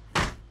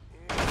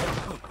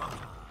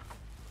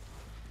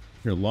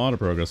 Hear a lot of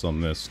progress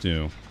on this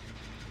too.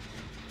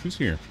 Who's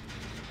here?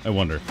 I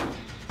wonder.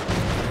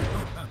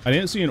 I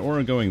didn't see an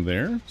aura going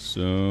there,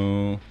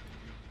 so...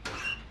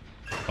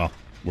 Well,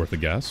 worth a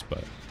guess,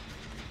 but...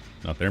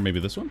 Not there. Maybe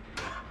this one?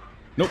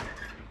 Nope.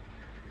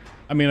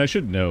 I mean, I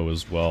should know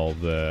as well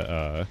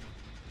the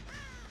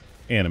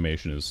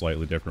animation is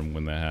slightly different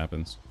when that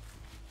happens.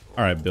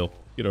 Alright, Bill.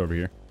 Get over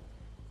here.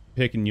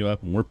 Picking you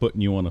up, and we're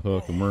putting you on the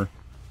hook, and we're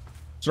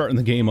starting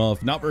the game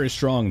off. Not very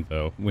strong,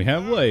 though. We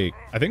have, like...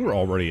 I think we're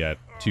already at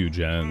 2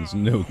 gens.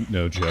 No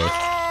joke.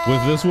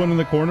 With this one in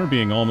the corner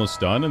being almost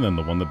done, and then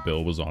the one that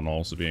Bill was on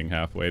also being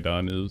halfway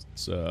done,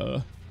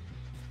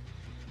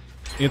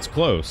 it's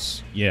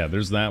close. Yeah,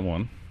 there's that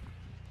one.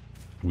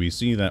 We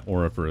see that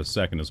aura for a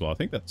second as well. I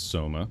think that's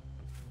Soma.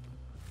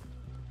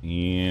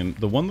 And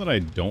the one that I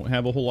don't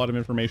have a whole lot of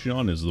information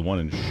on is the one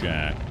in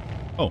Shack.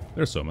 Oh,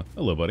 there's Soma.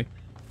 Hello, buddy.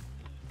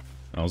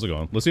 How's it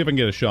going? Let's see if I can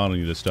get a shot on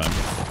you this time.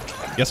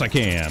 Yes, I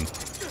can.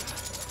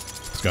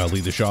 Just gotta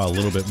lead the shot a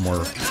little bit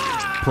more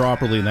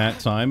properly that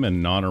time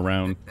and not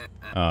around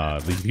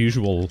the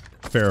usual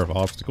fare of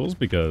obstacles,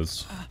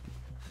 because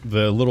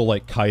the little,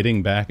 like,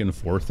 kiting back and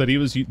forth that he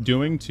was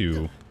doing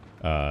to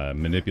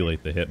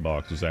manipulate the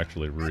hitbox was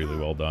actually really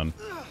well done.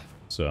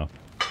 So,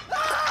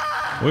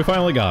 we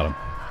finally got him.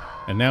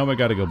 And now we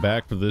gotta go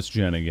back for this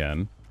gen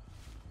again,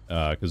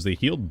 because they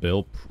healed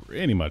Bill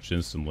pretty much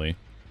instantly.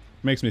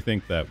 Makes me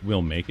think that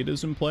Will Make It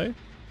is in play.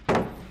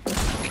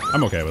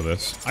 I'm okay with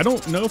this. I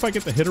don't know if I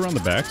get the hit around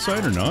the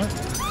backside or not.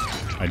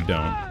 I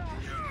don't.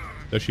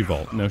 Does she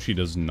vault? No, she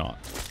does not.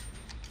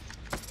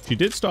 She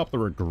did stop the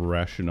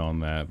regression on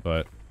that,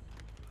 but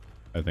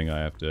I think I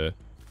have to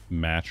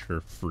match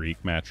her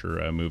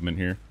movement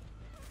here.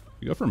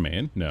 You go for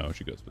main? No,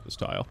 she goes for this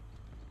tile.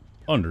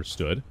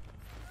 Understood.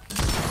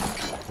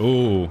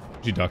 Oh,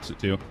 she ducks it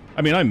too.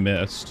 I mean, I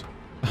missed.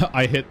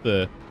 I hit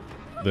the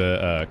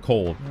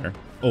coal there.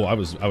 Oh, I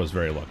was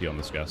very lucky on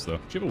this guess though.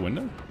 Do you have a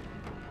window?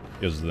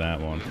 Is that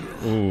one?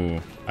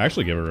 Ooh, I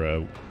actually give her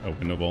a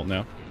window vault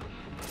now.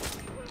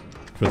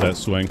 For that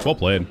swing. Well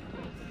played.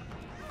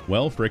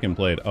 Well freaking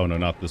played. Oh no,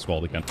 not this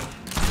vault again.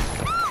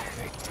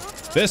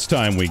 This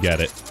time we get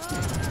it.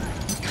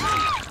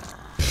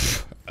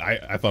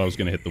 I thought I was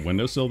going to hit the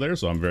windowsill there,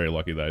 so I'm very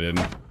lucky that I didn't.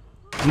 I'm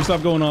going to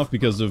stop going off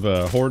because of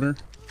Hoarder.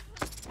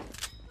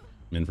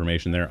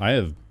 Information there. I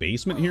have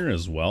basement here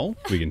as well.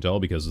 We can tell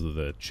because of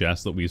the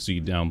chest that we see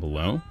down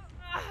below.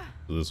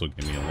 So this will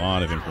give me a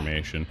lot of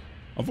information.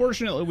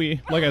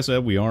 Unfortunately, like I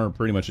said, we are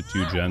pretty much at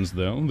 2 gens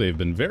though. They've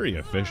been very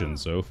efficient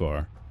so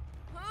far.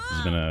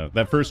 It's been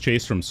that first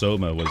chase from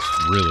Soma was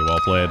really well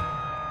played.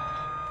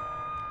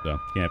 So,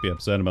 can't be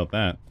upset about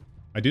that.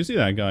 I do see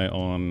that guy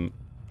on...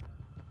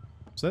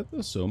 Is that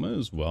the Soma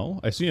as well?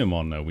 I see him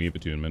on Weave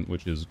Attunement,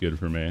 which is good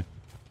for me.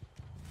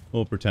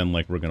 We'll pretend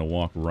like we're going to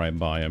walk right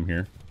by him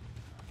here.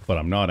 But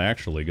I'm not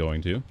actually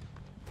going to.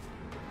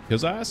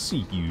 Because I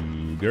see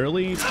you,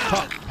 girly.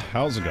 Pop!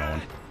 How's it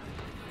going?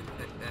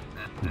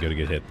 I'm gonna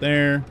get hit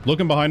there.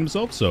 Looking behind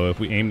himself, so if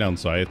we aim down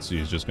sights,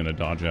 he's just going to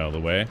dodge out of the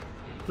way.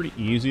 Pretty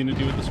easy to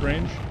do at this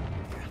range.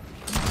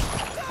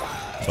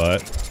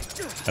 But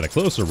at a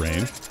closer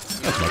range,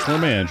 that's much more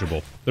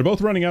manageable. They're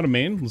both running out of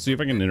main. Let's see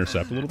if I can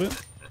intercept a little bit.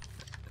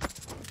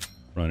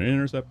 Run an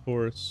intercept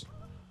for us.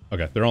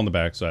 Okay, they're on the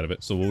back side of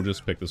it, so we'll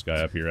just pick this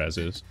guy up here as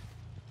is.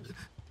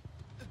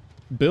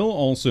 Bill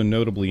also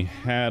notably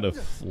had a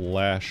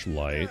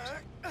flashlight,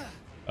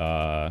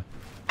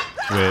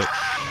 which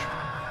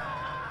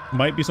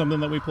might be something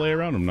that we play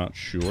around. I'm not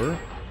sure.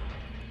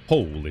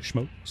 Holy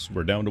smokes,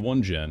 we're down to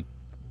 1 gen.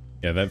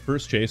 Yeah, that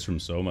first chase from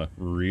Soma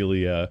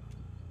really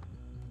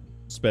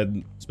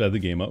sped the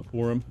game up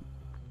for him.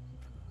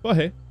 But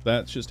hey,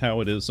 that's just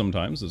how it is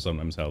sometimes. It's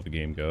sometimes how the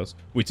game goes.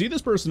 We see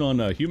this person on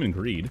Human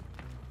Greed,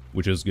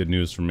 which is good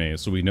news for me.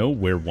 So we know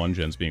where 1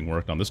 gen's being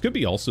worked on. This could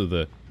be also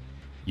the...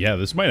 Yeah,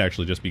 this might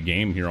actually just be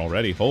game here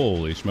already.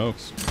 Holy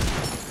smokes.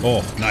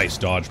 Oh, nice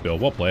dodge, Bill.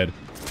 Well played.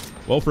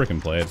 Well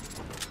freaking played.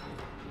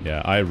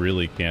 Yeah, I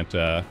really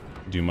can't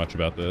do much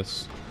about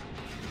this.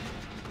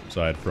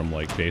 Aside from,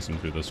 like, chasing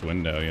through this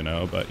window, you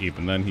know? But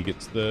even then, he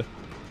gets the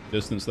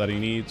distance that he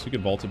needs. He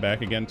could vault it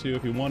back again, too,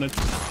 if he wanted.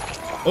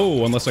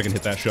 Oh, unless I can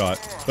hit that shot.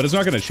 But it's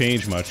not going to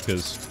change much,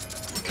 because,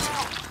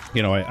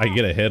 you know, I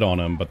get a hit on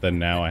him, but then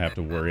now I have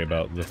to worry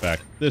about the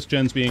fact this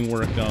gen's being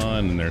worked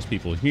on, and there's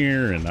people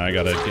here, and I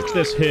gotta get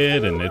this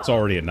hit, and it's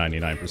already at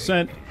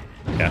 99%.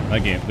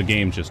 Yeah, the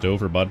game's just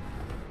over, bud.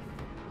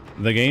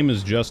 The game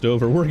is just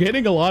over. We're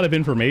getting a lot of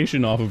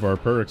information off of our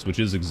perks, which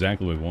is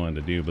exactly what we wanted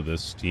to do, but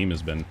this team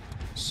has been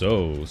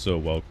so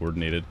well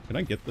coordinated. Can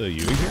I get the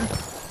UV here?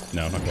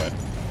 No, not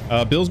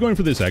quite. Bill's going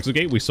for this exit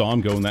gate. We saw him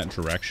go in that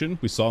direction.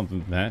 We saw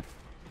that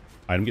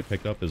item get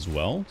picked up as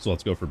well, so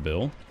let's go for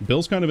Bill.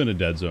 Bill's kind of in a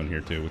dead zone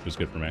here too, which is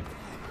good for me.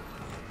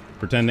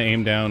 Pretend to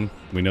aim down.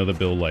 We know that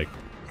Bill, like,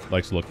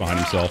 likes to look behind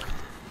himself.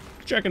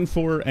 Checking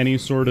for any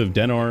sort of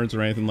denards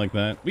or anything like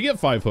that. We get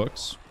 5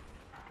 hooks,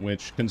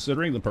 which,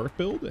 considering the perk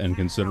build, and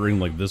considering,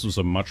 like, this was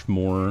a much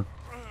more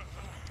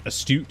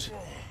astute,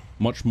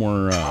 much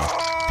more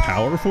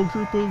powerful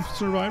group of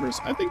survivors,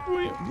 I think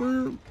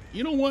we're,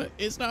 you know what,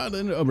 it's not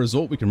a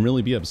result we can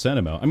really be upset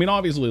about. I mean,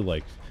 obviously,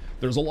 like,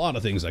 there's a lot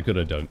of things I could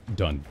have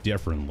done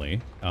differently,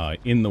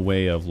 in the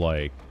way of,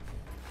 like,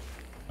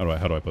 how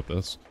do I put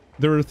this?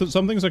 There are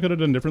some things I could have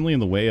done differently in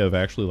the way of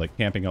actually, like,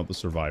 camping out the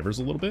survivors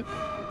a little bit.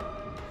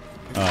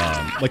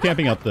 Like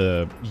camping out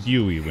the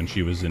Yui when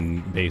she was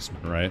in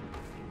basement, right?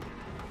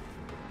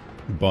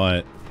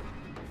 But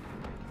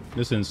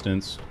this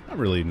instance, not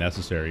really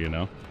necessary, you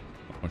know.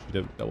 I want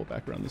you to double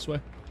back around this way.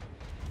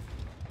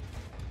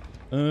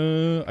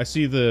 I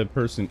see the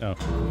person. Oh.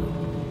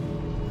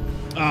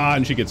 Ah,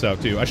 and she gets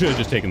out too. I should have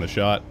just taken the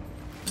shot.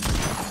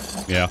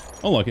 Yeah,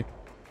 unlucky.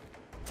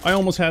 I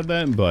almost had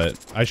that,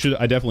 but I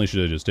definitely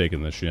should have just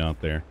taken the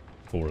shot there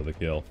for the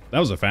kill. That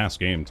was a fast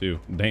game too.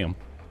 Damn.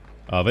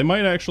 They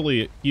might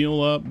actually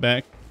heal up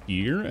back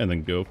here and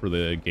then go for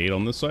the gate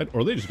on this side,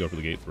 or they just go for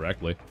the gate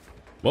directly.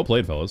 Well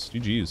played, fellas.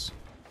 GG's.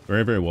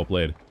 Very, very well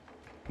played.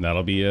 And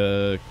that'll be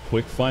a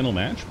quick final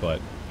match, but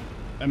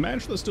a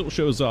match that still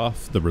shows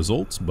off the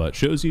results, but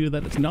shows you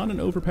that it's not an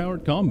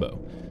overpowered combo.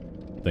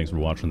 Thanks for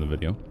watching the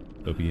video.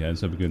 Hope you guys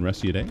have a good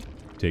rest of your day.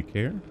 Take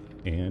care,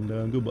 and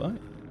goodbye.